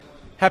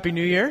Happy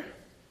New Year.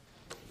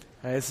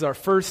 This is our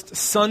first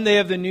Sunday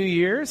of the new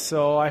year,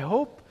 so I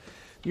hope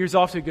the year's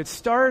off to a good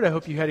start. I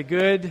hope you had a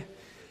good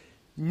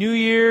New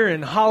Year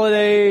and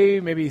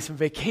holiday, maybe some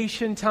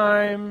vacation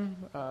time.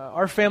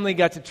 Our family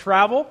got to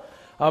travel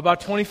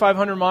about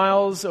 2,500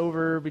 miles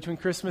over between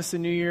Christmas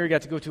and New Year.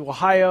 Got to go to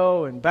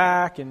Ohio and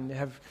back and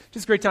have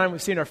just a great time.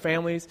 We've seen our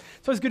families.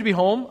 So it's good to be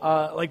home.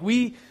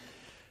 We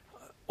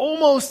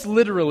almost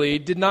literally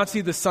did not see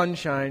the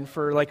sunshine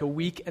for like a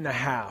week and a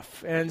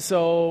half. And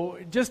so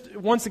just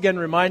once again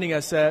reminding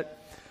us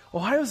that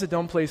Ohio's a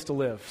dumb place to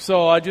live.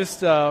 So I just,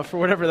 for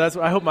whatever that's,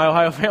 I hope my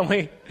Ohio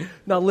family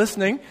not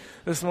listening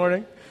this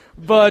morning.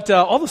 But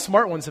all the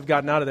smart ones have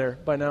gotten out of there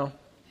by now.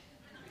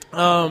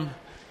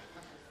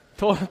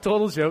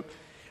 Total joke.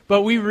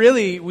 But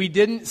we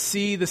didn't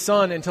see the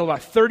sun until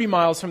about 30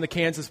 miles from the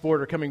Kansas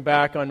border coming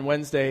back on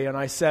Wednesday on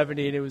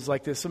I-70. And it was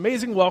like this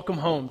amazing welcome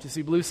home to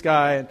see blue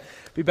sky and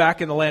be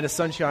back in the land of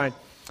sunshine,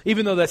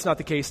 even though that's not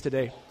the case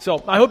today.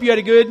 So I hope you had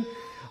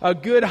a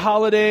good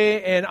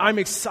holiday, and I'm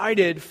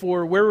excited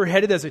for where we're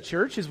headed as a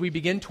church as we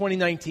begin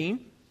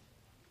 2019.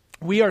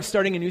 We are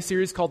starting a new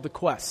series called The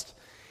Quest.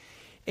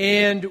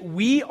 And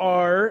we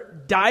are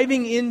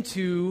diving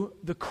into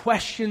the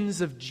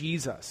questions of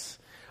Jesus.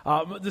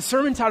 The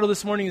sermon title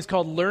this morning is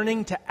called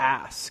Learning to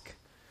Ask.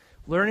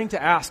 Learning to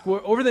Ask.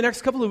 Over the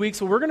next couple of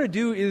weeks, what we're going to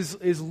do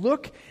is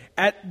look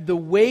at the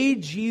way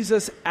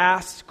Jesus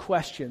asked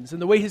questions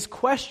and the way his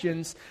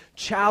questions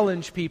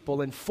challenged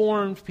people and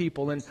formed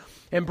people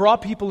and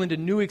brought people into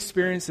new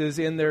experiences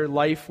in their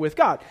life with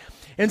God.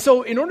 And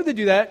so in order to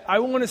do that, I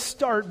want to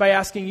start by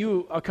asking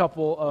you a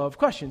couple of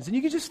questions. And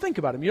you can just think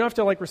about them. You don't have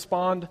to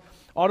respond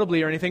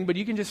audibly or anything, but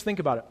you can just think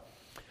about it.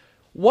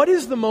 What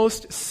is the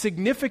most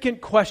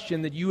significant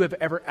question that you have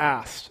ever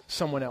asked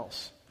someone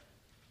else?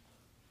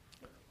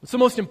 What's the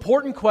most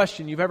important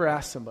question you've ever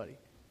asked somebody?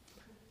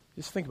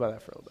 Just think about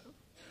that for a little bit.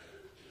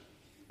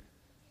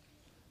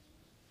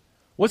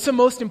 What's the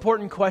most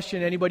important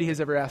question anybody has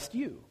ever asked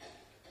you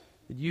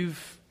that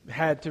you've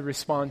had to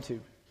respond to?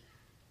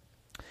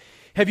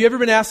 Have you ever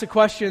been asked a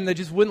question that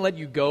just wouldn't let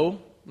you go?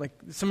 Like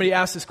somebody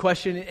asked this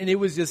question and it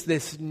was just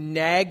this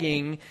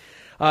nagging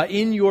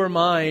in your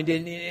mind,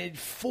 and it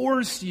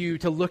forced you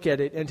to look at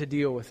it and to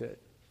deal with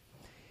it.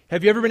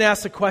 Have you ever been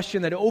asked a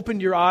question that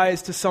opened your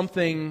eyes to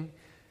something,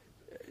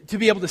 to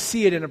be able to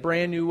see it in a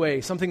brand new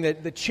way, something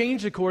that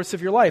changed the course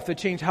of your life, that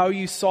changed how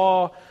you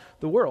saw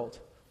the world?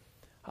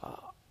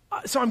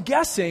 So I'm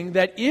guessing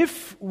that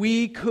if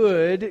we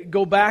could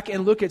go back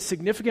and look at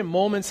significant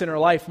moments in our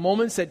life,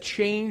 moments that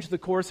changed the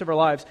course of our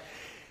lives,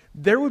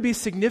 there would be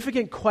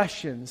significant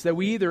questions that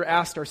we either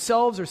asked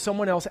ourselves or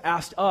someone else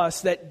asked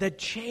us that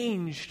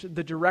changed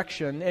the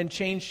direction and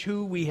changed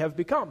who we have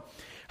become,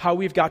 how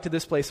we've got to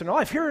this place in our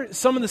life. Here are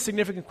some of the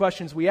significant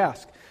questions we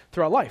ask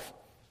throughout life.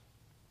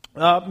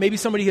 Maybe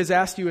somebody has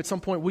asked you at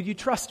some point, will you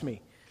trust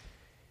me?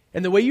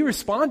 And the way you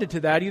responded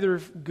to that, either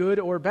good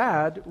or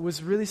bad,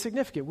 was really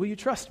significant. Will you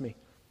trust me?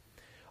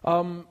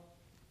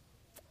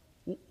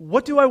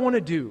 What do I want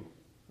to do?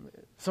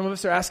 Some of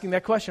us are asking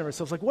that question of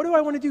ourselves, like, what do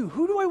I want to do?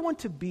 Who do I want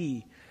to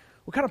be?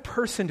 What kind of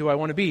person do I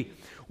want to be?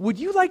 Would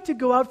you like to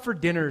go out for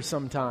dinner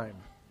sometime?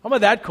 How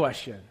about that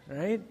question,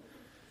 right?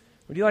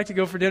 Would you like to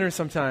go for dinner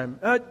sometime?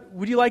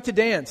 Would you like to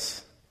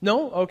dance?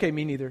 No? Okay,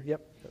 me neither.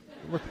 Yep.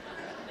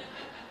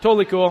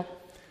 Totally cool.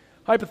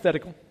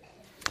 Hypothetical.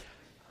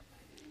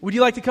 Would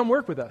you like to come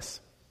work with us?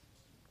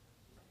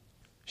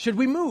 Should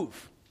we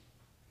move?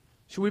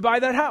 Should we buy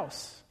that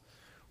house?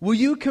 Will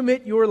you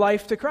commit your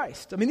life to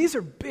Christ? I mean, these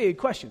are big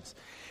questions.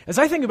 As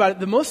I think about it,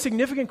 the most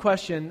significant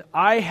question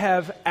I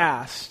have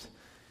asked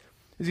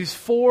is these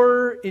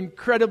four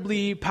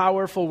incredibly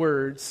powerful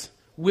words: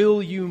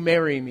 will you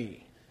marry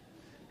me?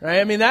 Right?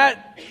 I mean,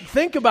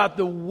 think about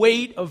the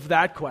weight of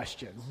that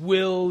question.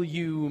 Will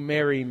you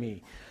marry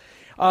me?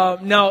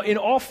 Now, in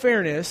all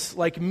fairness,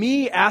 like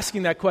me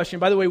asking that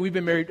question, by the way, we've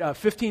been married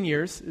 15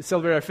 years,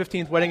 celebrated our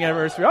 15th wedding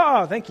anniversary.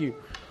 Oh, thank you.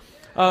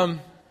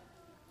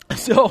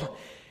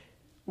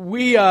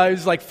 It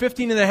was like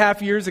 15 and a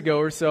half years ago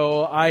or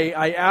so,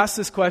 I asked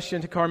this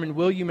question to Carmen,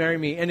 will you marry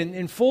me? And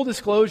in full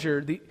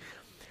disclosure,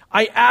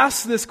 I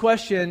asked this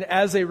question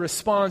as a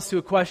response to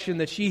a question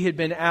that she had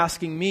been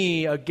asking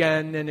me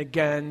again and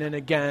again and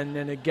again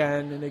and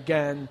again and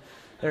again.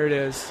 There it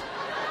is.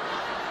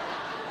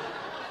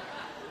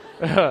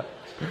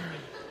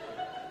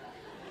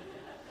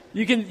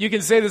 You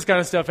can say this kind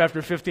of stuff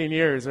after 15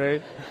 years,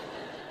 right?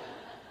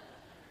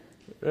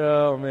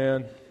 Oh,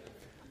 man.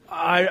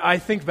 I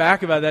think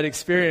back about that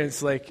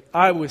experience, like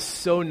I was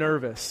so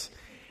nervous.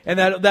 And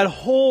that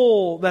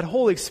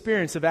whole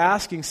experience of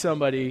asking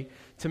somebody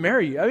to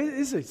marry you, I mean,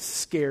 it's a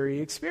scary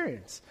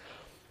experience.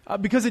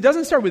 Because it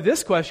doesn't start with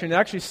this question. It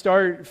actually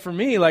started, for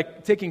me,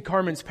 like taking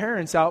Carmen's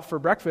parents out for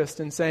breakfast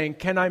and saying,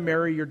 can I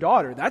marry your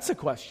daughter? That's a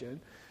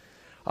question.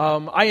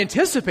 I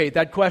anticipate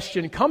that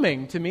question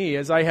coming to me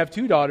as I have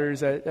two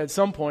daughters at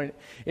some point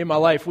in my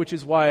life, which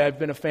is why I've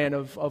been a fan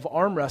of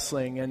arm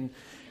wrestling and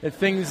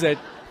things that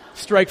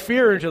strike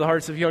fear into the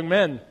hearts of young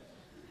men.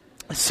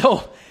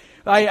 So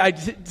I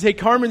take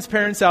Carmen's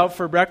parents out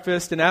for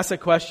breakfast and ask a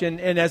question,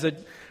 and as a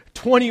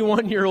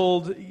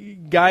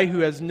 21-year-old guy who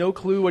has no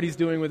clue what he's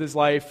doing with his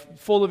life,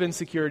 full of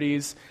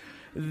insecurities,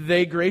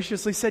 they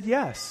graciously said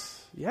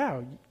yes.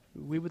 Yeah,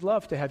 we would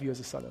love to have you as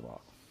a son-in-law.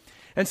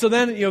 And so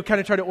then, kind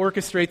of try to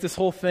orchestrate this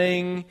whole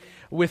thing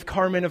with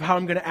Carmen of how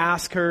I'm going to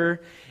ask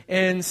her.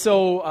 And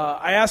so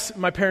I asked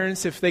my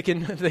parents if they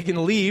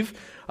can leave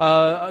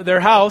their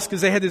house,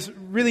 because they had this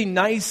really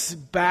nice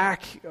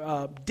back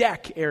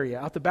deck area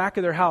out the back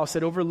of their house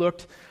that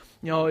overlooked,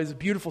 it was a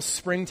beautiful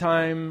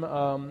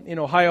springtime in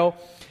Ohio.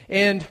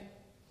 And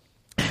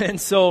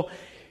so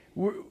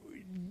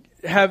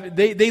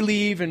they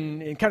leave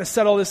and kind of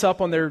set all this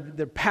up on their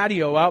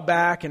patio out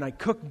back, and I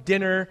cook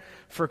dinner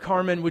for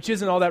Carmen, which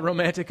isn't all that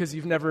romantic because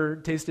you've never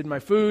tasted my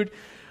food.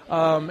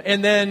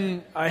 And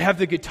then I have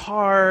the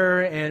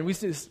guitar, and we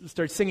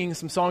start singing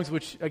some songs,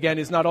 which, again,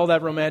 is not all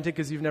that romantic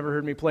because you've never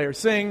heard me play or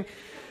sing.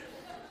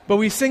 But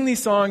we sing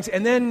these songs,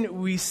 and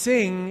then we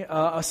sing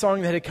a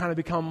song that had kind of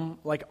become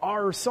like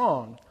our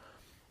song.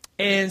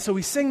 And so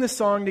we sing this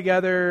song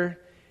together,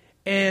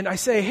 and I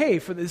say, hey,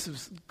 this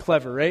is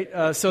clever,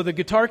 right? So the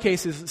guitar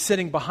case is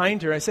sitting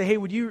behind her. I say, hey,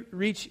 would you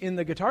reach in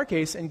the guitar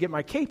case and get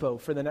my capo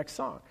for the next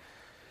song?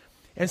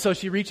 And so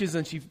she reaches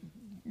and she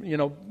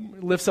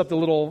lifts up the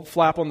little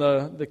flap on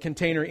the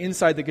container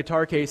inside the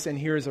guitar case, and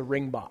here's a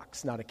ring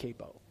box, not a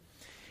capo.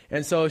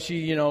 And so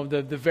she,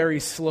 the very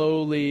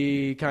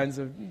slowly kinds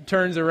of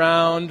turns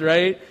around,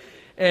 right?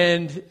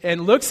 And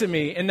looks at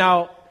me. And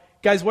now,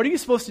 guys, what are you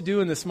supposed to do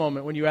in this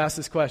moment when you ask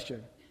this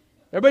question?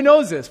 Everybody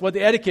knows this, what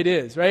the etiquette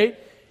is, right?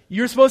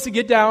 You're supposed to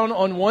get down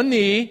on one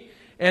knee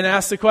and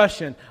ask the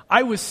question.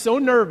 I was so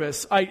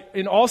nervous.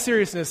 In all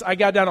seriousness, I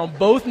got down on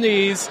both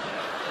knees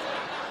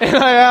and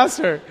I asked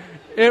her.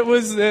 It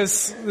was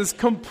this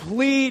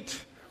complete,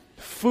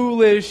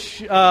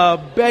 foolish,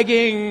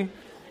 begging,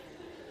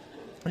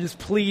 just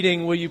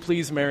pleading, will you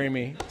please marry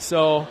me?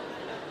 So,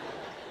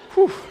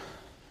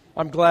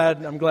 I'm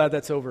glad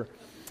that's over.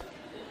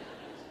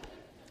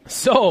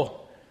 So,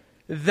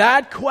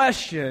 that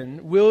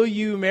question, will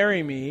you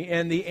marry me,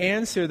 and the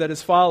answer that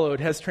has followed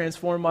has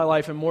transformed my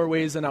life in more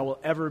ways than I will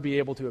ever be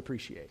able to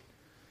appreciate.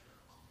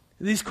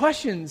 These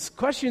questions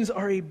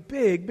are a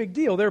big, big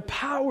deal. They're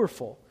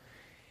powerful.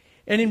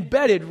 And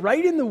embedded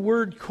right in the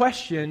word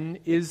question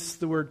is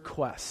the word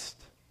quest.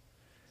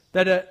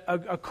 That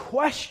a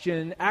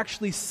question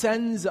actually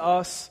sends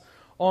us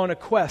on a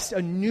quest,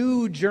 a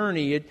new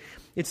journey.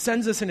 It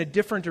sends us in a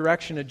different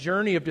direction, a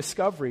journey of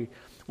discovery,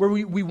 where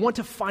we want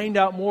to find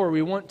out more,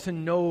 we want to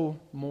know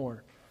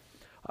more.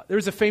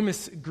 There's a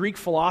famous Greek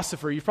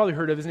philosopher, you've probably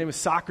heard of, his name was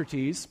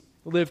Socrates,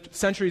 lived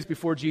centuries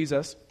before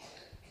Jesus.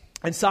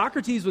 And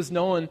Socrates was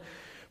known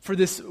for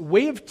this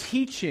way of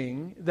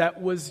teaching that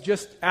was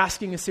just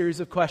asking a series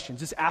of questions,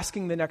 just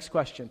asking the next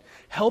question,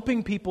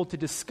 helping people to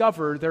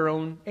discover their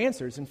own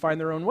answers and find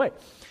their own way.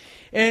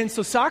 And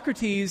so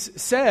Socrates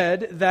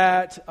said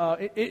that,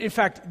 in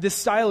fact, this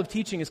style of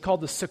teaching is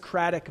called the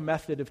Socratic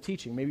method of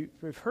teaching. Maybe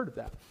you've heard of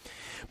that.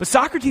 But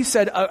Socrates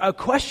said a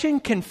question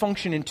can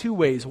function in two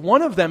ways.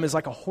 One of them is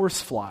like a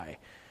horsefly,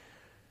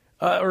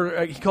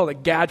 or he called it a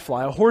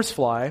gadfly, a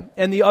horsefly,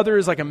 and the other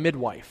is like a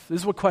midwife.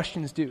 This is what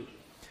questions do.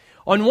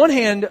 On one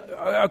hand,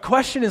 a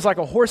question is like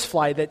a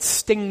horsefly that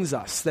stings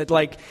us, that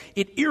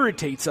it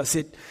irritates us,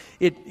 it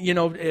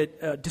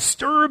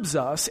disturbs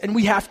us, and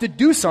we have to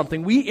do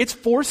something. It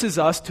forces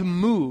us to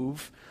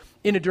move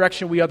in a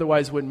direction we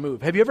otherwise wouldn't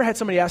move. Have you ever had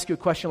somebody ask you a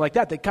question like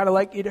that kind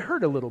of it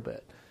hurt a little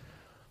bit?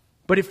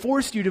 But it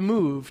forced you to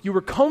move. You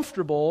were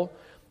comfortable,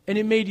 and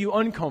it made you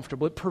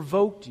uncomfortable. It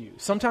provoked you.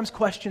 Sometimes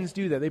questions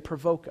do that. They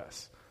provoke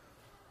us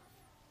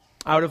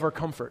out of our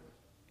comfort.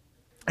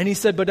 And he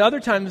said, but other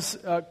times,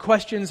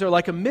 questions are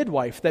like a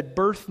midwife that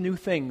birth new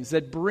things,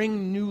 that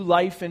bring new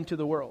life into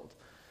the world,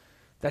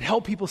 that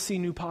help people see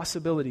new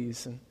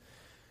possibilities and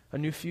a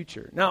new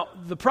future. Now,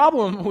 the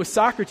problem with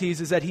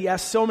Socrates is that he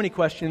asked so many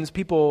questions,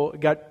 people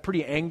got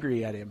pretty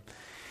angry at him.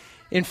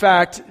 In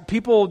fact,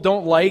 people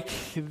don't like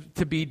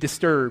to be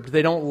disturbed.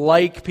 They don't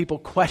like people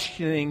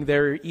questioning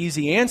their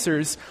easy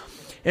answers.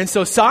 And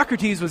so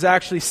Socrates was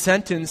actually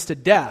sentenced to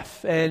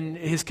death, and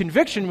his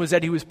conviction was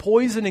that he was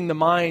poisoning the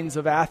minds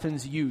of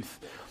Athens' youth,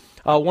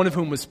 one of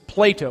whom was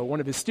Plato,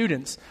 one of his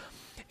students.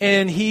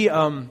 And he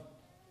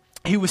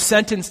was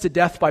sentenced to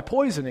death by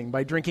poisoning,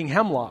 by drinking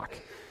hemlock.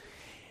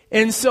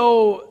 And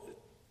so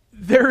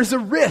there is a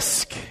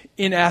risk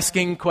in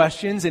asking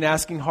questions, in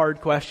asking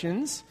hard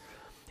questions.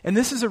 And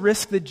this is a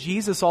risk that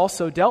Jesus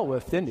also dealt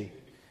with, didn't he?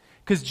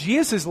 Because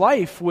Jesus'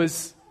 life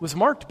was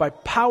marked by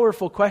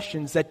powerful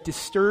questions that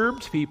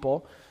disturbed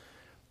people,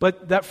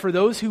 but that for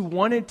those who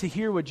wanted to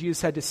hear what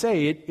Jesus had to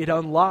say, it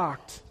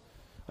unlocked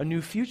a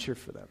new future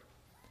for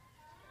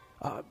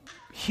them.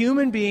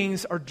 Human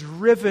beings are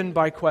driven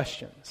by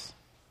questions.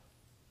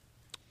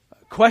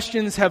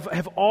 Questions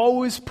have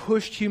always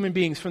pushed human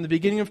beings from the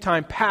beginning of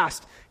time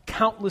past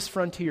countless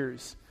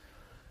frontiers.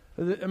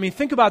 I mean,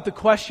 think about the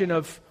question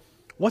of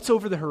what's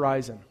over the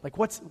horizon, like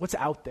what's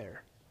out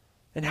there,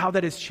 and how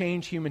that has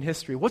changed human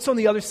history. What's on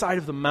the other side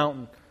of the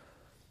mountain?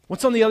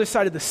 What's on the other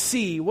side of the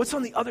sea? What's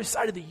on the other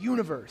side of the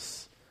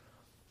universe?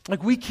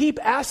 Like, we keep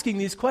asking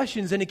these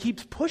questions, and it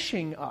keeps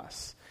pushing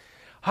us.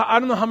 I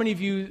don't know how many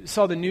of you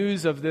saw the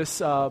news of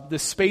this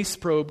space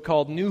probe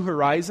called New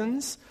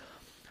Horizons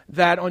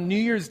that on New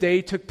Year's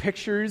Day took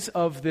pictures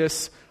of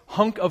this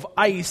hunk of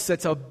ice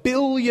that's 1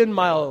 billion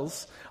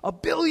miles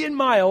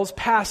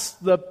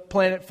past the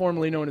planet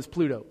formerly known as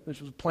Pluto, which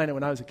was a planet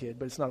when I was a kid,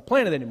 but it's not a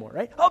planet anymore,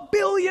 right? 1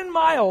 billion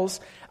miles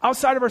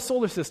outside of our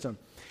solar system.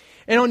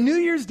 And on New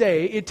Year's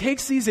Day, it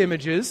takes these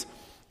images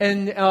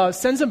and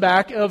sends them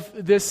back of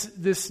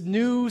this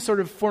new sort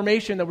of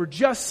formation that we're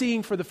just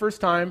seeing for the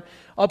first time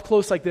up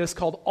close like this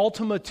called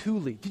Ultima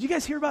Thule. Did you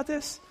guys hear about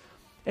this?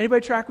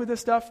 Anybody track with this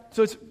stuff?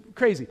 So it's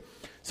crazy.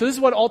 So this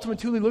is what Ultima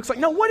Thule looks like.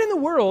 Now, what in the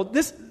world?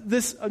 This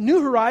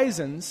New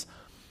Horizons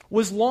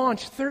was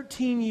launched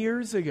 13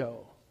 years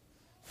ago.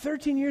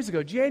 13 years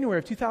ago, January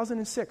of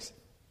 2006.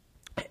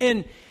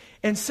 And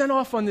sent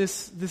off on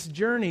this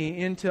journey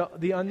into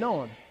the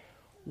unknown.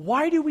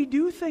 Why do we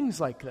do things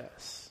like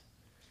this?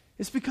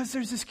 It's because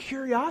there's this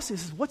curiosity.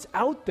 This is what's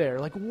out there.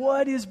 Like,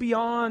 what is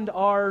beyond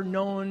our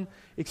known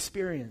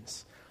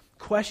experience?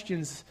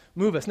 Questions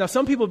move us. Now,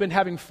 some people have been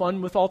having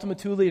fun with Ultima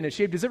Thule in its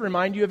shape. Does it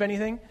remind you of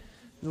anything?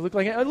 Does it look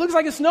like it looks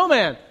like a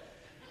snowman.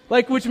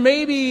 Like, which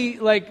maybe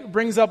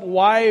brings up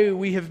why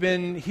we have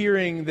been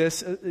hearing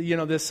this,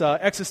 this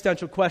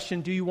existential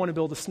question: do you want to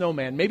build a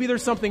snowman? Maybe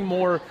there's something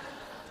more.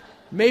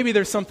 Maybe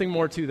there's something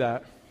more to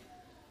that.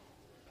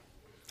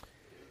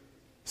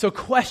 So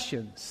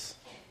questions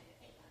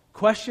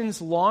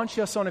launch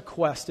us on a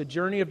quest, a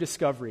journey of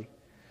discovery,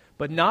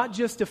 but not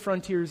just to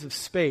frontiers of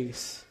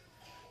space,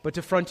 but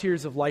to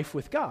frontiers of life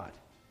with God.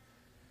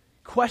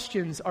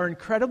 Questions are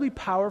incredibly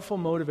powerful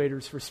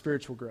motivators for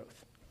spiritual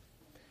growth.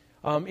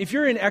 If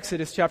you're in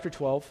Exodus chapter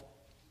 12,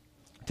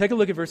 take a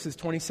look at verses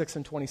 26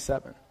 and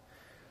 27.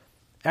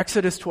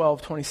 Exodus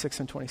 12, 26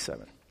 and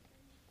 27.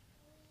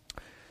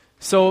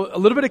 So a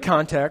little bit of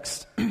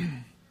context.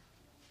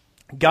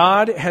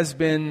 God has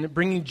been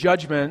bringing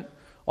judgment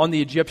on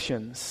the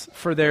Egyptians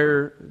for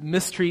their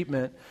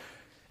mistreatment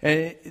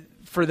and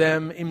for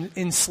them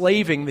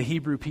enslaving the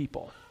Hebrew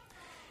people.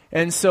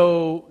 And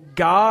so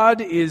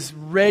God is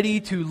ready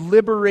to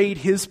liberate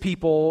his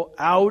people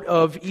out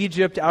of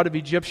Egypt, out of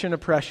Egyptian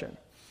oppression.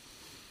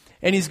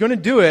 And he's going to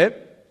do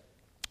it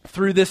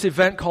through this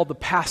event called the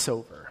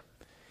Passover.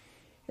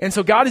 And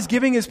so God is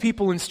giving his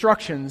people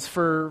instructions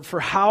for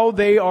how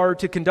they are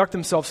to conduct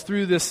themselves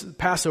through this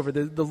Passover,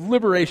 the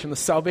liberation, the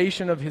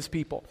salvation of his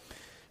people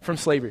from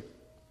slavery.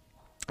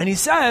 And he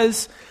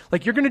says,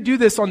 you're going to do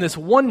this on this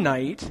one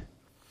night,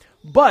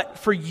 but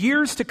for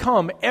years to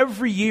come,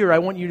 every year I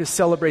want you to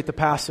celebrate the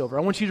Passover.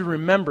 I want you to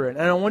remember it,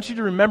 and I want you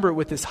to remember it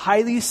with this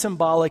highly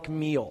symbolic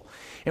meal.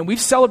 And we've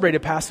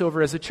celebrated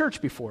Passover as a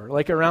church before,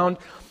 around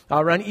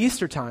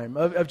Easter time,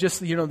 of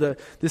just,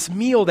 this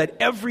meal that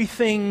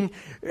everything,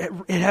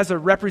 it has a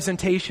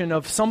representation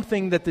of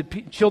something that the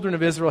children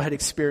of Israel had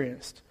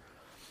experienced.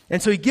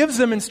 And so he gives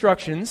them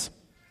instructions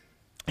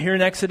here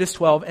in Exodus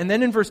 12, and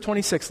then in verse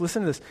 26,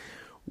 listen to this.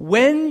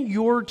 When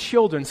your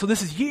children, so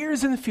this is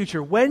years in the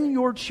future, when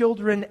your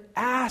children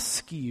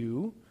ask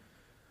you,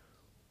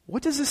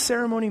 what does this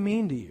ceremony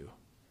mean to you?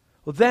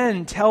 Well,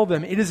 then tell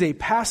them it is a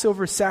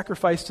Passover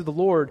sacrifice to the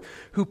Lord,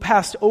 who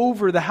passed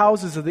over the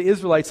houses of the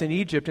Israelites in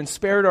Egypt and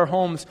spared our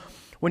homes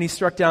when he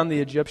struck down the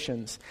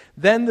Egyptians.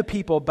 Then the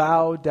people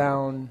bowed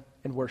down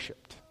and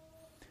worshipped.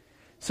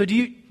 So do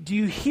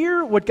you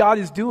hear what God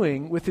is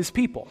doing with his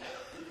people?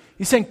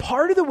 He's saying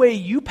part of the way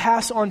you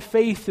pass on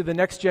faith to the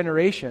next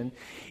generation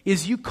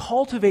is you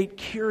cultivate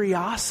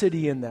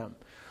curiosity in them.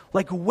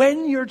 Like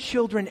when your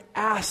children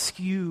ask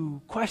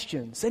you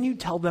questions, then you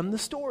tell them the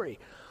story.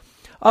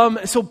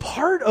 So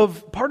part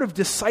of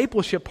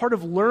discipleship, part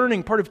of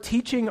learning, part of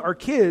teaching our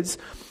kids,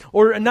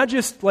 or not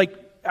just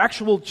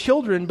actual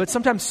children, but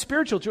sometimes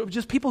spiritual children,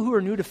 just people who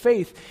are new to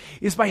faith,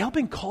 is by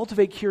helping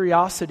cultivate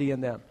curiosity in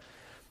them.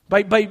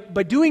 By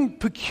doing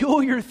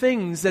peculiar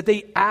things that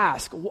they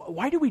ask.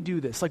 Why do we do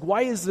this?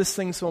 Why is this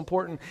thing so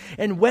important?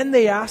 And when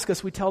they ask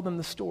us, we tell them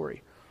the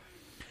story.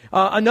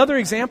 Another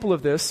example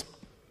of this,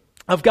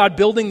 of God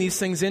building these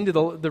things into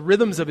the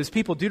rhythms of his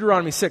people,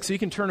 Deuteronomy 6. So you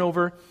can turn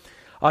over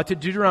to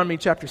Deuteronomy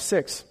chapter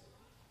 6.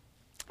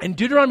 And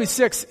Deuteronomy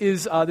 6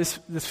 is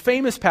this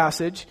famous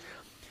passage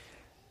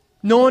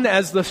known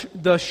as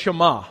the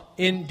Shema.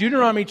 In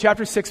Deuteronomy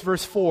chapter 6,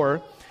 verse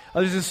 4,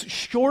 there's this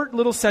short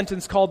little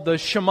sentence called the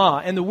Shema.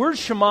 And the word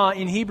Shema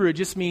in Hebrew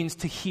just means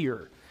to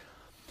hear.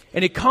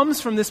 And it comes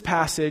from this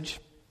passage,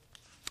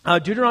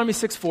 Deuteronomy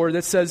 6:4,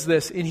 that says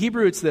this. In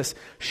Hebrew it's this: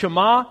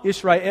 Shema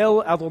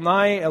Yisrael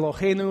Adonai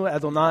Eloheinu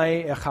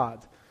Adonai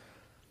Echad.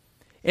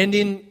 And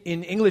in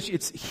English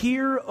it's,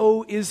 Hear,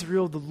 O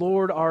Israel, the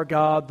Lord our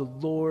God, the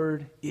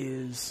Lord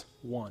is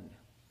one.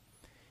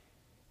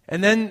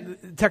 And then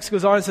the text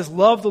goes on and says,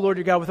 Love the Lord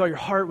your God with all your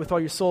heart, with all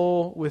your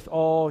soul, with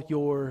all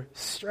your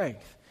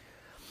strength.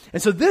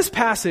 And so this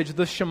passage,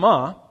 the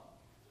Shema,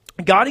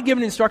 God had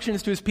given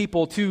instructions to his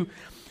people to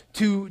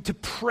to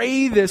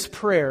pray this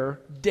prayer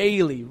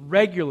daily,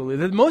 regularly.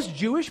 The most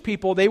Jewish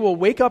people, they will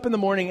wake up in the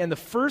morning and the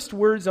first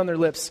words on their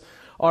lips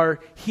are,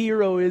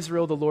 "Hear, O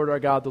Israel, the Lord our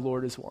God, the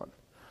Lord is one."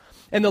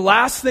 And the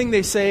last thing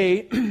they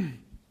say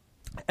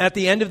at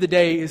the end of the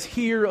day is,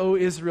 "Hear, O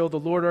Israel, the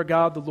Lord our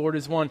God, the Lord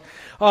is one."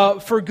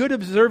 For good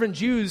observant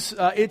Jews,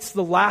 it's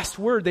the last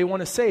word they want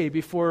to say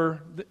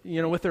before,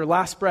 with their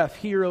last breath.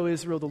 "Hear, O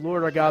Israel, the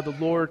Lord our God, the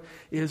Lord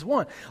is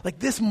one." Like,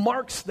 this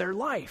marks their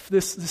life,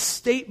 this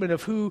statement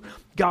of who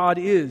God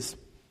is.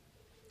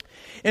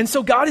 And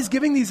so God is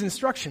giving these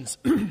instructions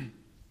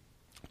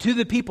to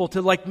the people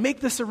to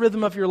make this a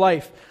rhythm of your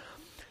life.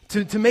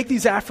 To make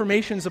these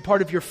affirmations a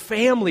part of your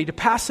family, to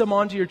pass them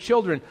on to your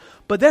children.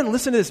 But then,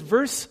 listen to this,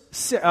 verse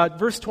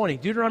 20,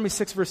 Deuteronomy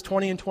 6, verse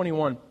 20 and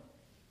 21.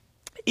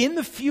 "In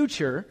the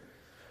future,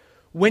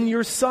 when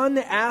your son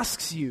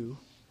asks you,"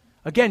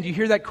 again, do you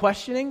hear that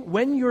questioning?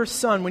 When your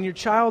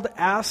child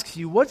asks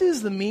you, "What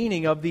is the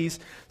meaning of these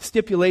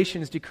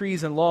stipulations,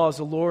 decrees, and laws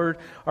the Lord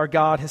our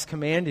God has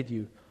commanded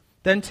you?"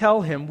 Then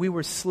tell him, "We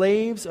were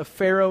slaves of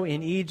Pharaoh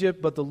in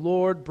Egypt, but the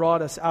Lord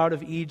brought us out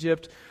of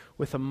Egypt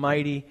with a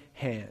mighty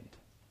hand."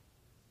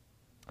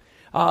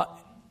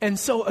 And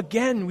so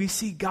again, we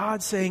see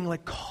God saying,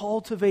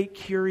 cultivate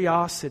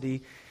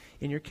curiosity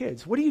in your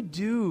kids. What do you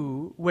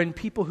do when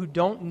people who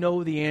don't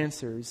know the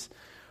answers,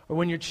 or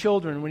when your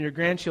children, when your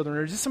grandchildren,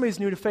 or just somebody who's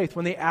new to faith,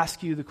 when they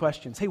ask you the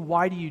questions, "Hey,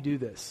 why do you do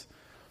this?"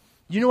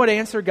 You know what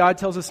answer God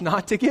tells us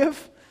not to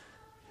give?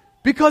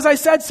 "Because I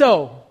said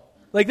so."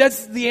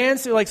 That's the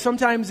answer.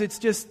 Sometimes it's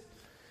just,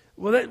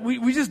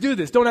 we just do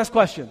this. Don't ask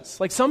questions.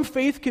 Some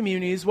faith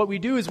communities, what we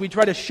do is we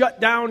try to shut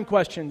down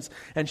questions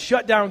and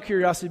shut down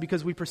curiosity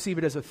because we perceive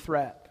it as a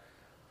threat.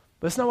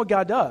 But that's not what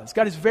God does.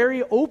 God is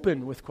very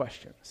open with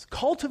questions,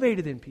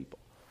 cultivated in people.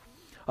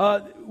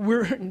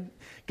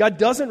 God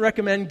doesn't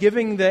recommend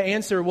giving the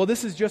answer, "Well,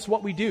 this is just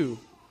what we do.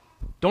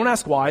 Don't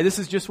ask why. This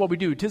is just what we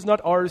do. 'Tis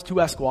not ours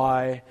to ask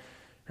why."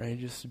 Right?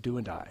 Just do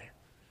and die.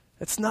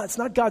 It's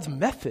not God's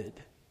method.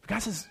 God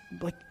says,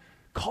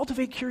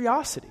 cultivate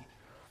curiosity.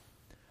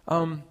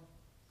 The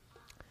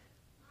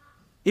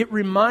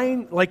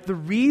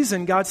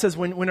reason God says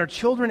when our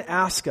children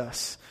ask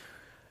us,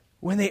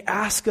 when they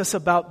ask us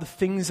about the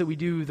things that we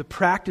do, the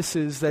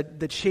practices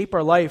that shape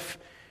our life,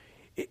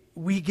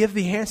 we give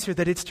the answer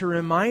that it's to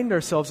remind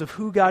ourselves of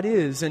who God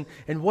is and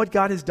what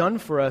God has done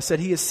for us,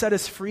 that He has set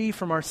us free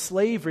from our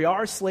slavery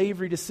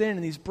to sin,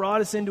 and He's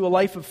brought us into a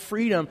life of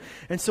freedom.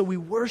 And so we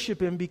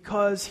worship Him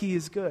because He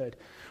is good.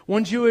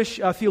 One Jewish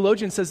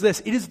theologian says this: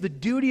 "It is the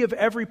duty of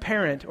every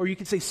parent," or you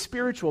could say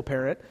spiritual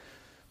parent,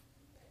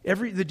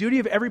 the duty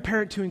of every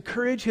parent to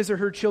encourage his or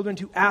her children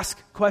to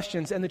ask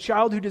questions, and the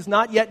child who does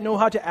not yet know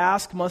how to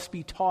ask must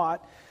be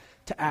taught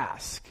to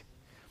ask.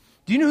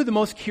 Do you know who the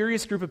most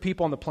curious group of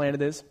people on the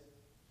planet is?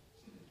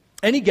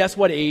 Any guess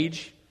what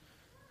age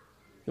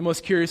the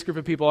most curious group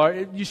of people are?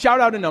 You shout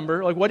out a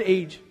number, what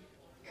age?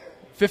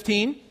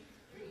 15?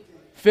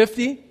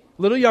 50? A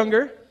little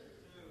younger?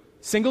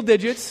 Single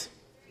digits?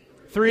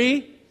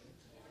 3?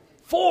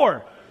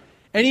 4?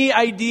 Any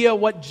idea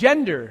what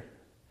gender?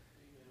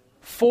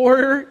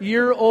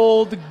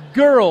 4-year-old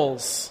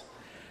girls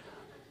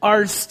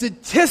are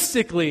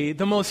statistically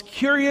the most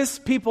curious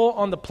people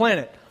on the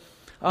planet.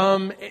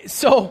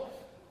 So,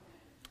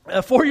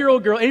 a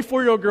 4-year-old girl, any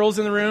 4-year-old girls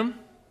in the room?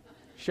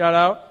 Shout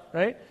out,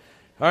 right?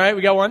 All right,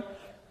 we got one.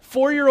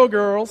 4-year-old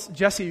girls.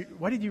 Jesse,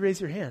 why did you raise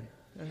your hand?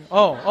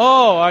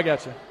 Oh, I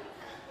got you.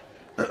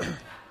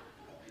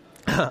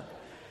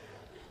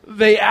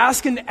 They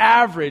ask an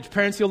average,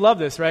 parents, you'll love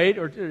this, right?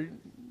 Or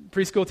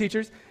preschool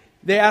teachers.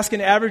 They ask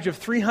an average of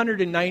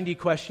 390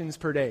 questions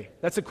per day.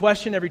 That's a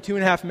question every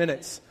 2.5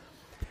 minutes.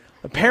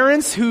 The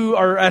parents who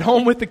are at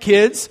home with the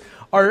kids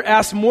are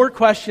asked more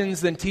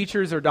questions than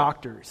teachers or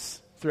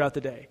doctors throughout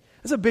the day.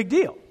 That's a big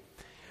deal.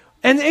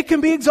 And it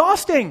can be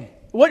exhausting.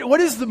 What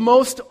is the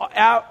most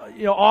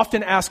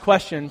often asked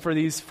question for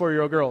these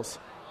 4-year-old girls?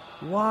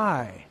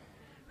 Why?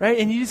 Right?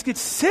 And you just get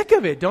sick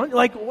of it.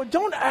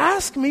 Don't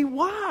ask me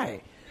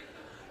why.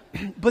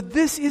 But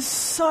this is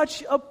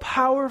such a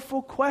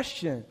powerful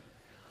question.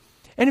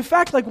 And in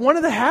fact, one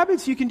of the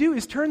habits you can do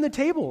is turn the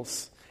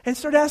tables and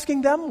start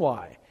asking them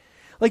why.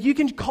 You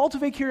can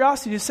cultivate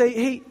curiosity to say,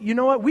 "Hey, you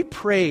know what? We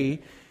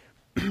pray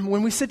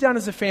when we sit down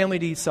as a family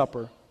to eat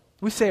supper.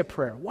 We say a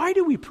prayer. Why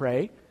do we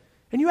pray?"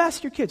 And you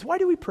ask your kids, "Why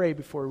do we pray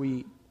before we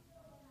eat?"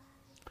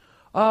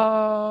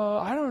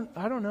 I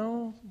don't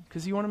know,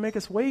 because you want to make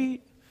us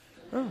wait.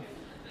 Oh.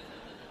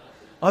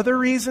 Other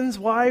reasons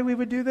why we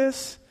would do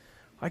this?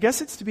 I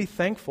guess it's to be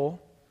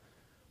thankful.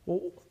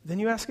 Well, then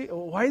you ask,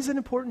 why is it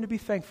important to be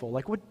thankful?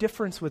 What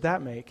difference would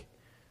that make?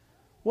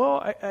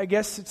 Well, I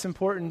guess it's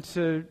important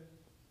to,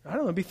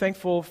 be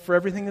thankful for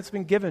everything that's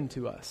been given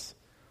to us.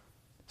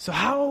 So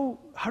how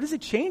does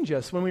it change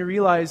us when we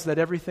realize that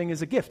everything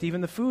is a gift,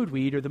 even the food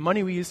we eat, or the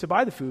money we use to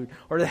buy the food,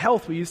 or the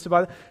health we use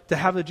to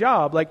have the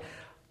job?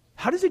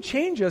 How does it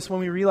change us when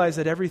we realize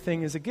that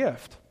everything is a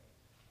gift?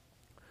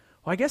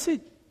 Well, I guess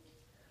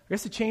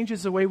guess it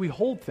changes the way we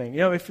hold things.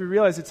 If we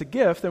realize it's a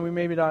gift, then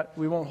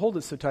we won't hold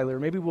it so tightly, or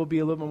maybe we'll be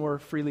a little bit more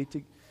freely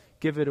to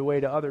give it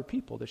away to other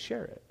people, to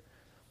share it.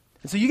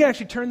 And so you can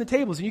actually turn the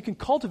tables, and you can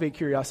cultivate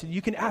curiosity.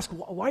 You can ask,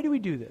 why do we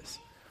do this?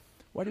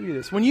 Why do we do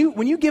this? When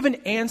you give an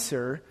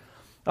answer,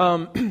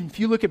 if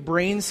you look at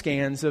brain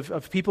scans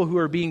of people who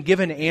are being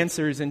given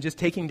answers and just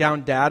taking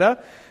down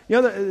data,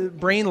 the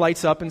brain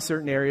lights up in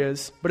certain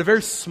areas, but a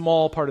very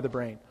small part of the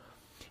brain.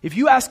 If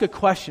you ask a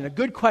question, a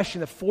good question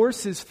that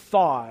forces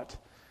thought,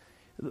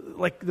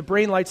 like the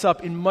brain lights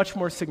up in much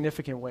more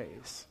significant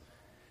ways.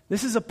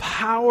 This is a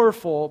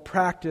powerful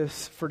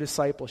practice for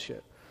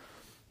discipleship.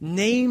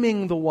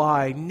 Naming the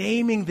why,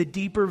 naming the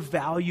deeper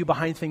value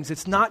behind things.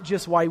 It's not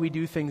just why we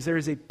do things. There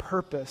is a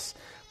purpose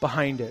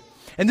behind it.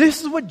 And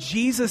this is what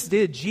Jesus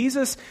did.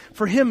 Jesus,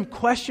 for him,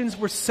 questions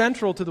were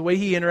central to the way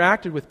he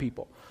interacted with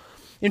people.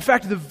 In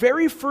fact, the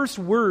very first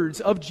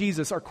words of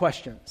Jesus are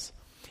questions.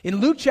 In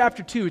Luke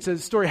chapter 2, it's a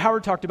story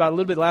Howard talked about a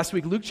little bit last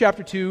week. Luke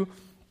chapter 2,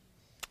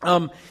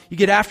 you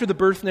get after the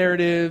birth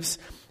narratives.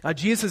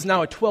 Jesus is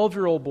now a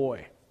 12-year-old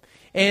boy.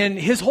 And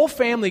his whole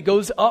family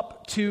goes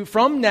up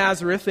from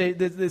Nazareth,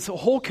 this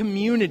whole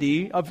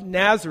community of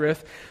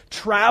Nazareth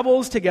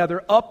travels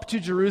together up to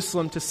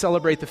Jerusalem to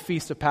celebrate the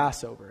Feast of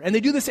Passover. And they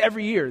do this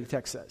every year, the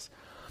text says.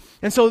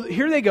 And so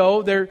here they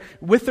go, they're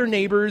with their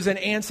neighbors and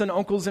aunts and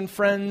uncles and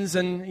friends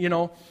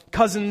and,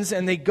 cousins,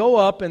 and they go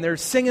up and they're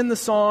singing the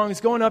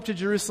songs, going up to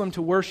Jerusalem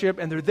to worship,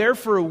 and they're there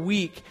for a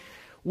week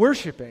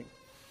worshiping.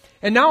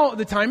 And now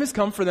the time has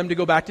come for them to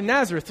go back to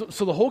Nazareth.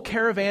 So the whole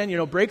caravan,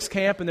 breaks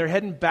camp and they're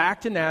heading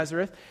back to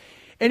Nazareth.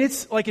 And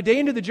it's like a day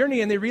into the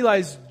journey and they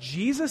realize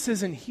Jesus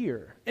isn't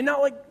here. And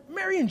now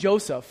Mary and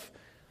Joseph,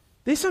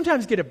 they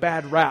sometimes get a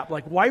bad rap.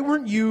 Why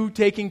weren't you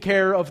taking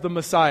care of the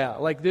Messiah?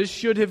 This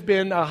should have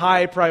been a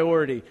high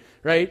priority,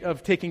 right,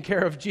 of taking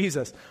care of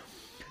Jesus.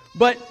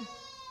 But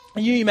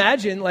you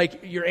imagine,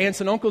 your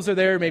aunts and uncles are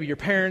there, maybe your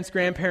parents,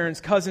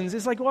 grandparents, cousins.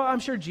 It's I'm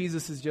sure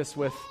Jesus is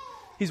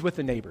he's with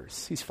the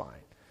neighbors. He's fine.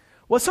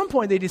 Well, at some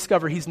point they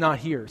discover he's not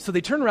here. So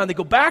they turn around, they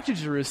go back to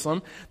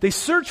Jerusalem, they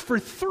search for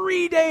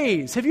 3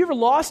 days. Have you ever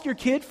lost your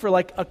kid for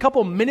a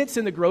couple minutes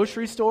in the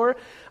grocery store?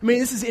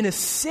 This is in a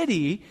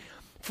city.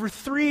 For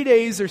 3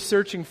 days they're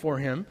searching for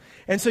him.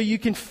 And so you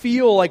can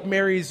feel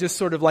Mary's just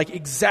sort of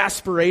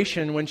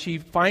exasperation when she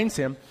finds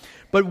him.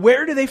 But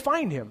where do they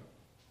find him?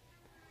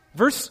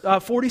 Verse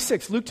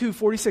 46, Luke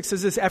 2:46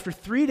 says this, after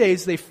 3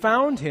 days they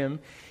found him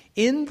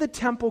in the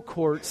temple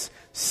courts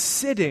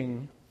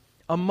sitting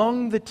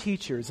among the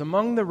teachers,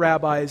 among the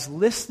rabbis,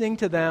 listening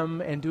to them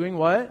and doing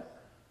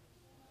what?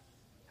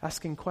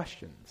 Asking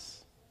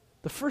questions.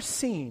 The first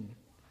scene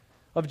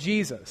of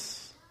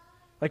Jesus,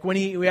 when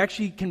he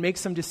actually can make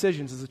some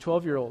decisions as a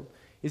 12-year-old,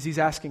 is he's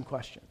asking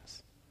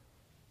questions.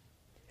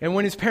 And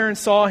when his parents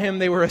saw him,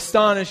 they were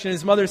astonished, and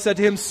his mother said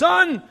to him,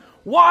 "Son,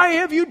 why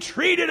have you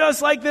treated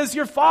us like this?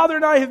 Your father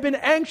and I have been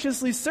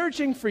anxiously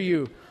searching for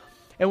you."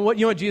 And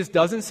what Jesus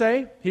doesn't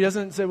say? He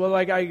doesn't say, well,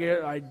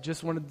 I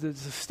just wanted to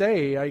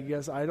stay. I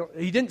guess I don't.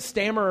 He didn't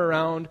stammer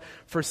around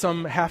for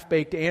some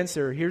half-baked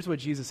answer. Here's what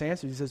Jesus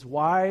answered. He says,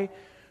 "Why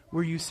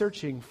were you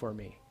searching for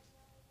me?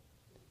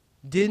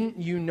 Didn't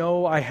you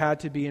know I had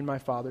to be in my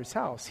Father's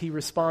house?" He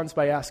responds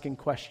by asking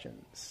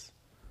questions.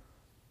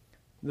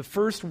 The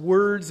first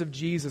words of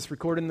Jesus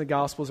recorded in the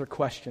Gospels are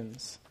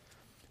questions.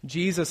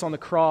 Jesus on the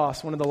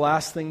cross, one of the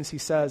last things he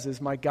says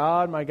is, my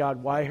God,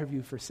 why have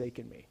you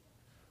forsaken me?"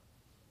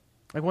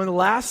 One of the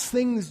last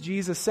things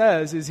Jesus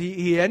says is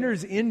he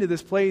enters into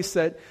this place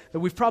that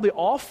we've probably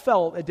all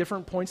felt at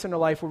different points in our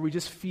life where we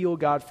just feel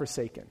God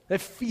forsaken.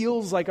 That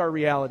feels like our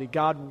reality.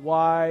 God,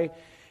 why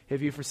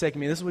have you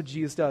forsaken me? This is what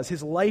Jesus does.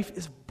 His life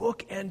is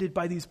bookended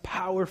by these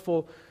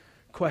powerful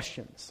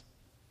questions.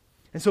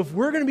 And so if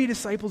we're going to be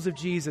disciples of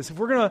Jesus, if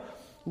we're going to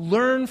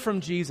learn from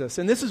Jesus,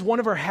 and this is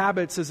one of our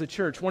habits as a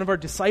church, one of our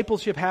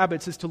discipleship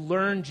habits is to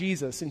learn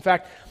Jesus. In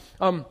fact,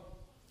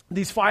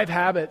 these 5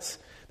 habits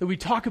that we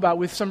talk about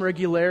with some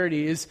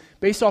regularity is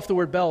based off the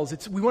word bells.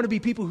 We want to be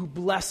people who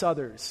bless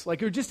others.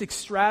 You're just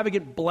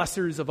extravagant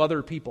blessers of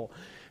other people.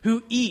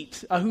 Who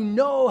eat, who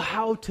know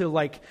how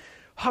to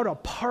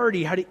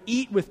party, how to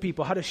eat with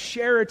people, how to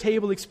share a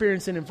table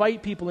experience and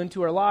invite people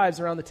into our lives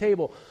around the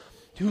table.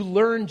 Who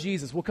learn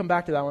Jesus. We'll come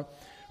back to that one.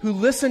 Who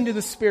listen to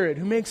the Spirit,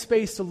 who make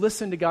space to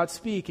listen to God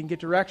speak and get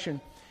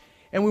direction.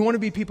 And we want to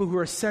be people who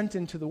are sent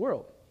into the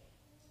world.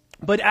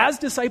 But as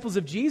disciples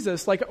of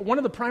Jesus, one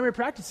of the primary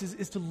practices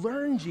is to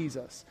learn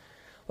Jesus.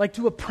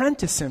 To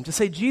apprentice him, to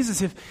say,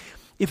 Jesus,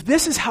 if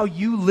this is how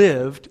you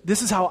lived,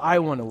 this is how I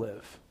want to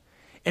live.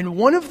 And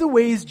one of the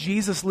ways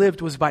Jesus lived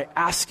was by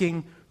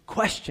asking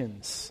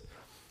questions.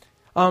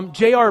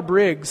 J.R.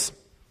 Briggs,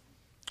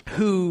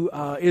 who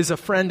is a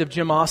friend of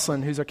Jim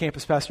Oslin, who's our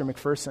campus pastor at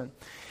McPherson,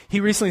 he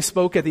recently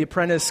spoke at the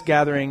apprentice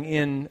gathering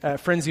in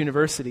Friends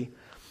University.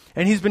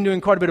 And he's been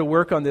doing quite a bit of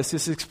work on this,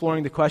 just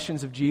exploring the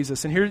questions of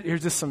Jesus. And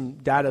here's just some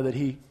data that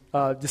he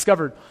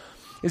discovered,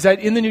 is that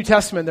in the New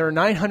Testament there are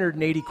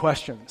 980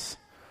 questions.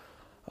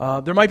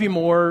 There might be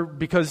more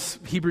because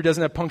Hebrew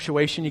doesn't have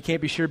punctuation, you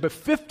can't be sure, but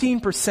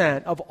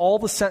 15% of all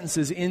the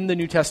sentences in the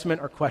New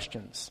Testament are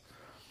questions.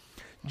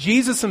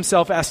 Jesus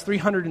himself asked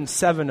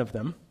 307 of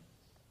them.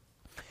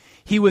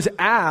 He was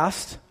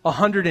asked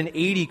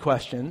 180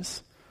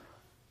 questions,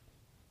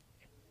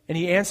 and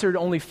he answered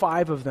only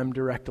 5 of them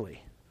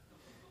directly.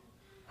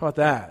 How about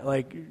that?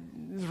 Like,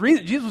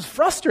 Jesus was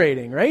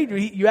frustrating, right?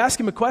 You ask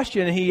him a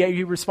question, and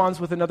he responds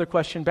with another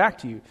question back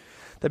to you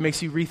that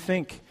makes you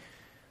rethink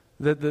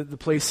the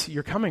place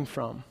you're coming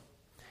from.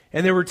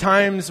 And there were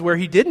times where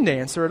he didn't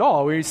answer at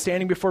all, where he's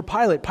standing before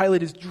Pilate.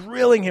 Pilate is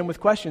drilling him with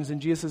questions,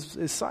 and Jesus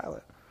is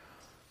silent.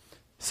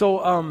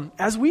 So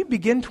as we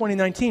begin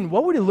 2019,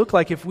 what would it look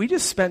like if we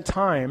just spent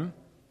time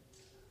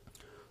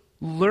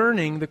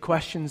learning the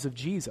questions of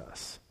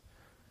Jesus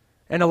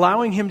and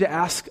allowing him to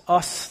ask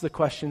us the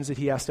questions that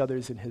he asked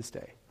others in his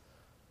day?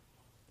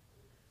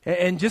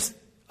 And just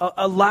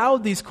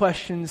allowed these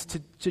questions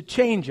to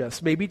change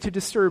us, maybe to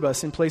disturb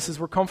us in places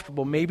we're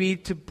comfortable, maybe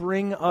to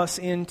bring us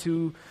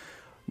into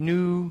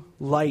new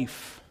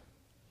life.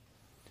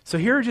 So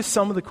here are just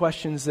some of the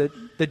questions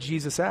that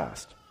Jesus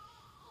asked.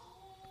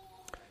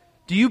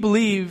 Do you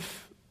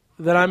believe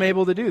that I'm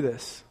able to do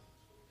this?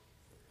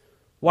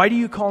 Why do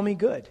you call me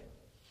good?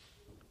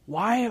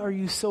 Why are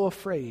you so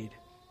afraid?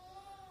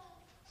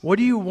 What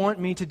do you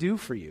want me to do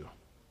for you?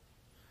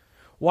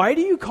 Why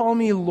do you call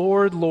me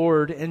Lord,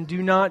 Lord, and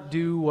do not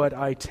do what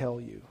I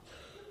tell you?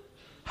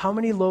 How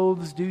many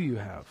loaves do you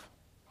have?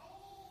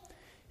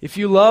 If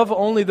you love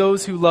only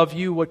those who love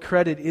you, what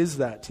credit is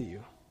that to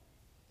you?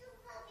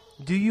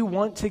 Do you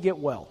want to get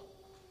well?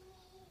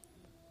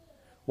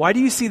 Why do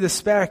you see the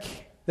speck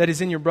that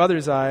is in your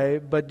brother's eye,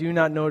 but do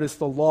not notice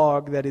the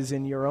log that is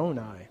in your own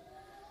eye?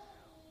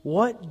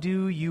 What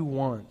do you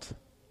want?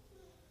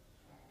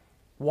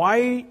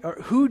 Why, or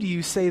who do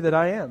you say that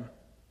I am?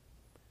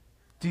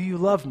 Do you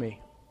love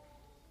me?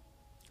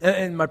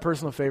 And my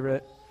personal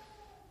favorite,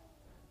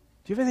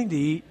 do you have anything to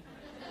eat?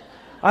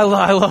 I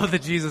love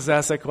that Jesus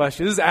asked that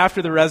question. This is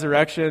after the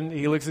resurrection.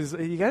 He looks and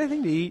says, you got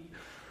anything to eat?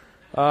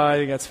 I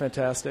think that's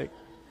fantastic.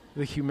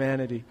 The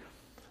humanity.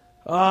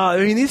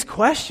 These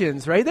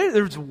questions, right?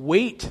 There's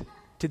weight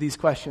to these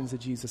questions that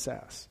Jesus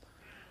asks.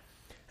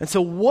 And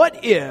so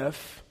what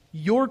if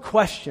your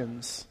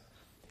questions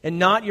and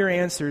not your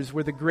answers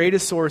were the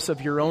greatest source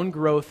of your own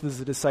growth as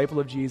a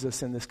disciple of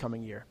Jesus in this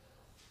coming year?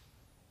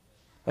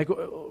 Like,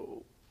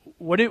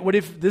 what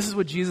if this is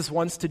what Jesus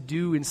wants to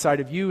do inside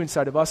of you,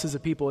 inside of us as a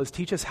people, is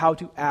teach us how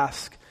to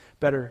ask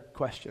better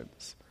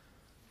questions?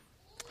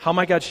 How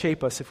might God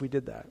shape us if we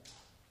did that?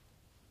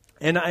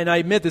 And I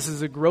admit this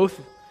is a growth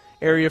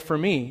area for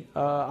me.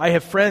 I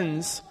have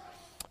friends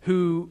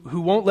who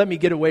won't let me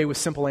get away with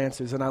simple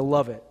answers, and I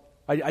love it.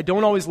 I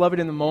don't always love it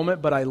in the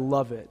moment, but I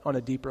love it on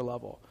a deeper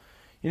level.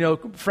 You know,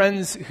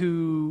 friends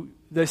who,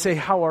 they say,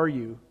 how are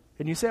you?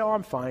 And you say, oh,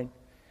 I'm fine.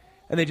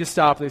 And they just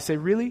stop. They say,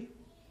 really?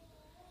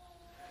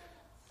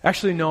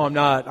 Actually, no, I'm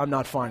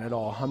not fine at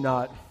all. I'm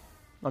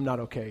not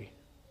okay.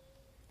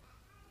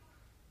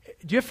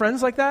 Do you have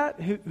friends like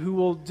that who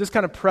will just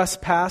kind of press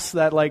past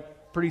that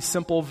like pretty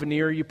simple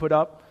veneer you put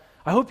up?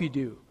 I hope you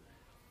do.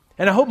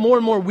 And I hope more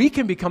and more we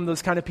can become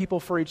those kind of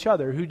people for each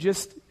other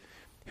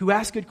who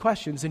ask good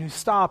questions and who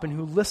stop and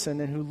who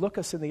listen and who look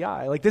us in the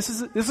eye. Like this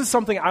is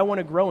something I want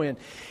to grow in.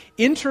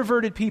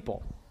 Introverted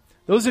people,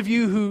 those of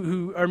you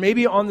who are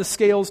maybe on the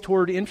scales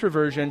toward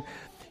introversion,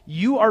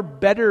 you are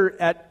better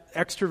than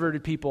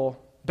extroverted people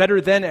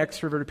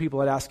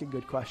at asking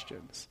good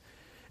questions.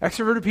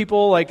 Extroverted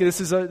people, like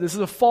this is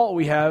a fault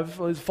we have.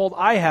 The fault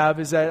I have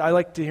is that I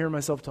like to hear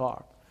myself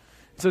talk.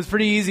 So it's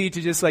pretty easy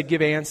to just like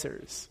give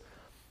answers.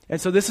 And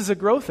so this is a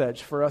growth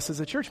edge for us as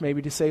a church,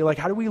 maybe to say, like,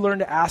 how do we learn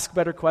to ask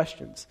better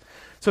questions?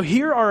 So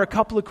here are a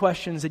couple of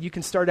questions that you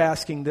can start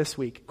asking this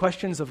week.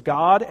 Questions of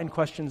God and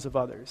questions of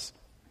others.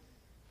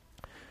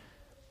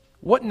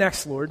 What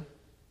next, Lord?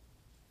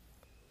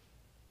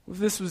 If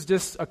this was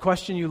just a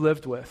question you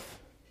lived with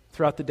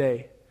throughout the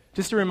day,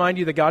 just to remind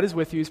you that God is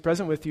with you, He's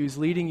present with you, He's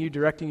leading you,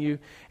 directing you,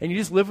 and you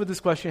just live with this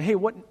question, hey,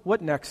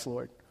 what next,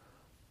 Lord?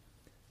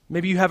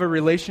 Maybe you have a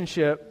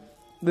relationship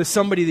with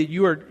somebody that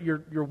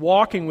you're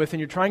walking with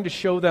and you're trying to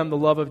show them the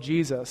love of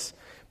Jesus,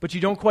 but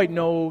you don't quite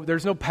know,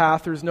 there's no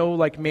path, there's no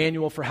like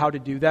manual for how to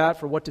do that,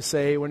 for what to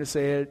say, when to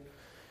say it.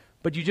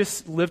 But you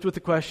just lived with the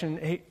question,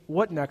 hey,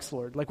 what next,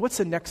 Lord? Like, what's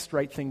the next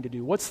right thing to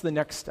do? What's the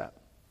next step?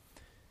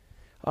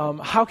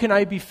 How can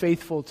I be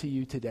faithful to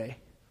you today?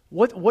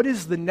 What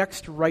is the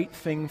next right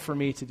thing for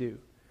me to do?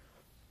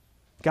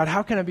 God,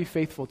 how can I be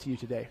faithful to you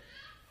today?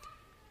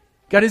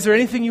 God, is there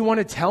anything you want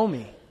to tell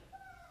me?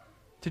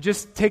 To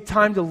just take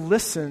time to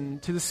listen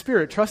to the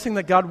Spirit, trusting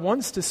that God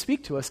wants to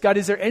speak to us. God,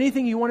 is there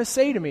anything you want to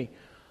say to me?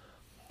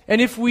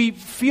 And if we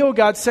feel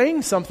God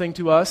saying something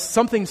to us,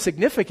 something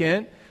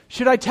significant,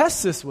 should I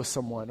test this with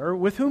someone? Or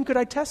with whom could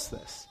I test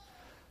this?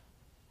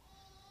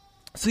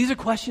 So these are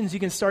questions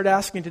you can start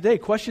asking today,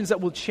 questions that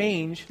will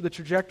change the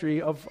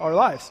trajectory of our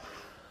lives.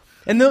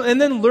 And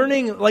then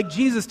learning, like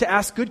Jesus, to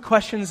ask good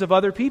questions of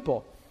other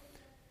people.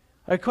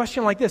 A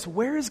question like this,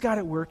 where is God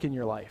at work in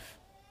your life?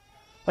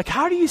 Like,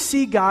 how do you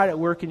see God at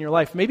work in your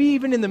life? Maybe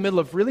even in the middle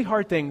of really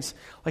hard things.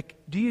 Like,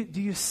 do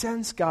you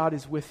sense God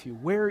is with you?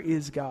 Where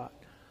is God?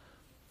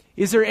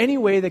 Is there any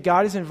way that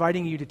God is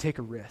inviting you to take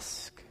a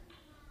risk?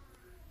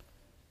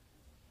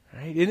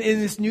 Right? In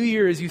this new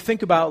year, as you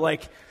think about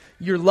like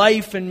your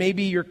life and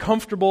maybe you're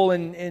comfortable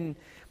and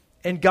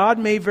God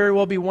may very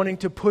well be wanting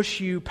to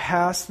push you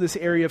past this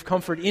area of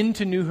comfort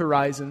into new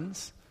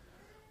horizons.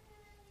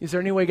 Is there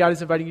any way God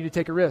is inviting you to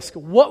take a risk?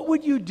 What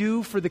would you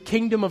do for the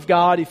kingdom of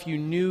God if you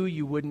knew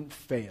you wouldn't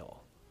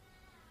fail?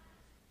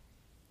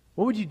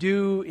 What would you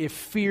do if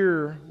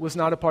fear was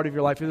not a part of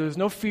your life, if there was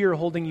no fear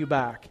holding you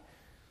back?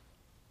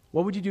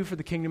 What would you do for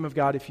the kingdom of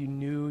God if you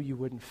knew you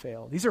wouldn't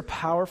fail? These are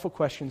powerful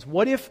questions.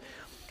 What if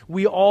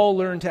we all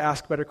learned to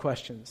ask better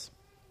questions?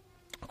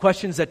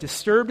 Questions that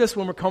disturbed us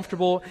when we're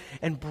comfortable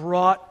and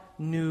brought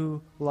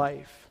new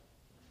life.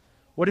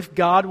 What if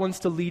God wants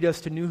to lead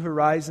us to new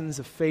horizons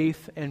of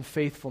faith and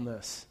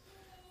faithfulness?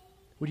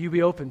 Would you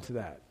be open to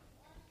that?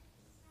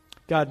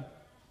 God,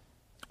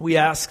 we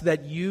ask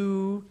that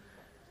you,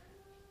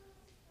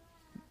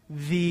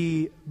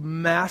 the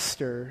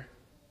master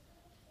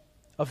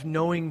of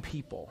knowing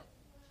people,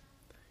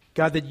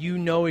 God, that you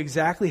know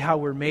exactly how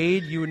we're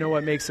made, you know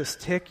what makes us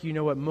tick, you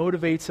know what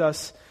motivates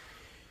us.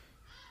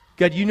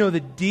 God, you know the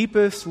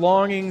deepest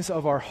longings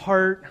of our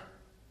heart.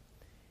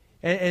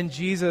 And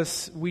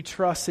Jesus, we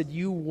trust that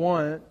you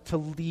want to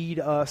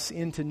lead us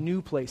into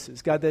new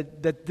places. God,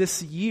 that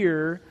this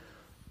year,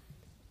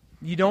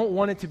 you don't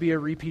want it to be a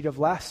repeat of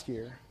last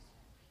year.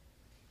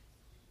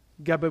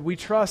 God, but we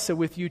trust that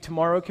with you,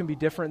 tomorrow can be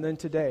different than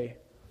today.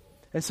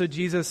 And so,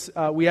 Jesus,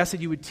 we ask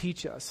that you would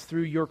teach us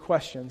through your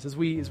questions. As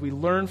we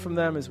learn from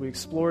them, as we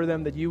explore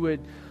them, that you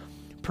would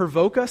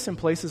provoke us in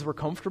places we're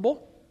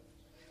comfortable.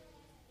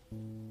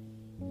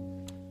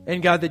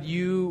 And God, that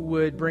you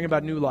would bring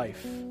about new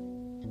life.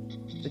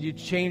 That you'd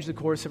change the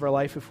course of our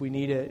life if we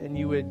need it. And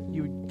you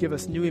would give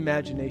us new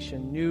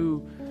imagination,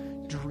 new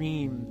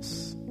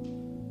dreams,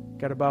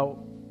 God, about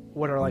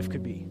what our life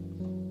could be.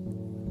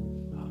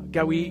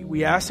 God,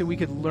 we ask that we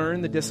could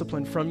learn the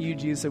discipline from you,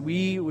 Jesus, that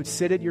we would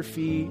sit at your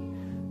feet,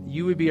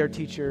 you would be our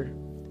teacher,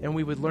 and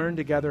we would learn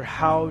together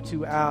how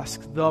to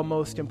ask the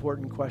most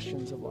important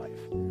questions of life.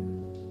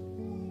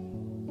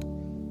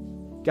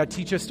 God,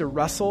 teach us to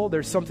wrestle.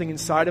 There's something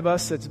inside of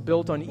us that's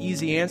built on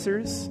easy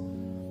answers,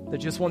 that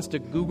just wants to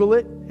Google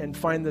it and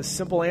find the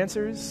simple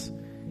answers,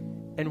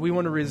 and we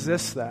want to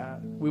resist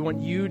that. We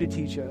want you to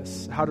teach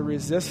us how to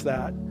resist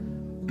that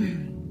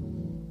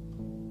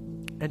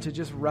and to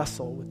just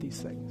wrestle with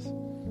these things.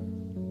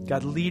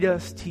 God, lead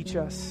us, teach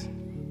us.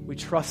 We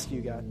trust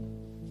you, God.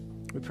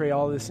 We pray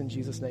all this in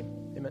Jesus' name.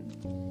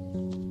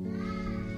 Amen.